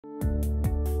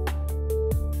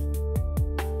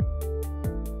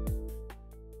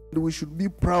We should be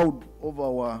proud of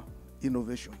our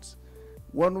innovations.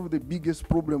 One of the biggest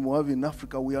problems we have in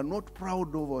Africa, we are not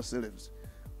proud of ourselves.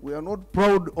 We are not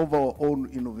proud of our own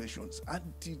innovations, and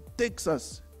it takes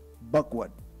us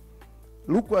backward.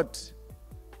 Look at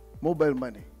mobile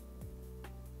money.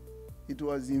 It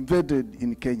was invented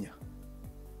in Kenya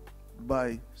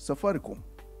by Safaricom,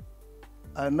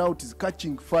 and now it is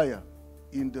catching fire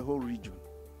in the whole region.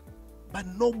 But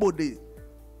nobody,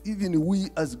 even we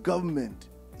as government,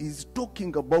 is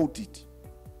talking about it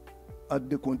at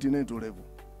the continental level.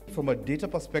 From a data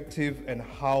perspective, and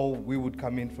how we would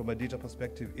come in from a data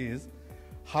perspective is,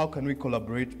 how can we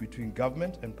collaborate between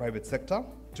government and private sector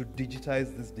to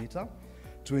digitize this data,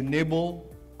 to enable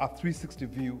a 360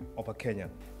 view of a Kenya.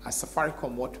 As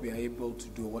Safaricom, what we are able to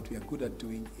do, what we are good at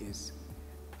doing is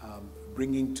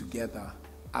bringing together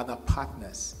other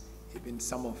partners, even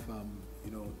some of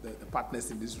the partners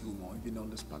in this room or even on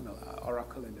this panel,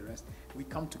 Oracle and the rest. We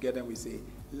come together and we say,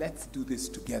 let's do this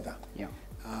together. Yeah.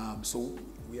 So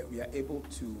we are able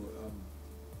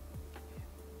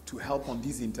to help on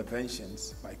these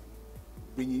interventions by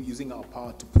using our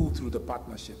power to pull through the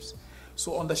partnerships.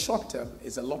 So on the short term,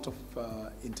 is a lot of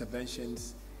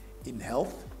interventions in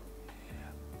health.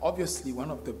 Obviously, one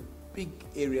of the big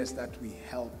areas that we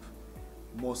help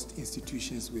most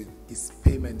institutions with is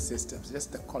payment systems,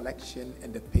 just the collection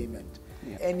and the payment.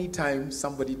 Yeah. Anytime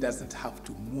somebody doesn't have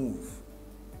to move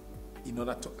in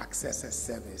order to access a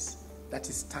service, that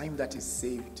is time that is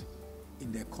saved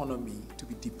in the economy to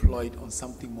be deployed on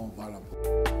something more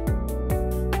valuable.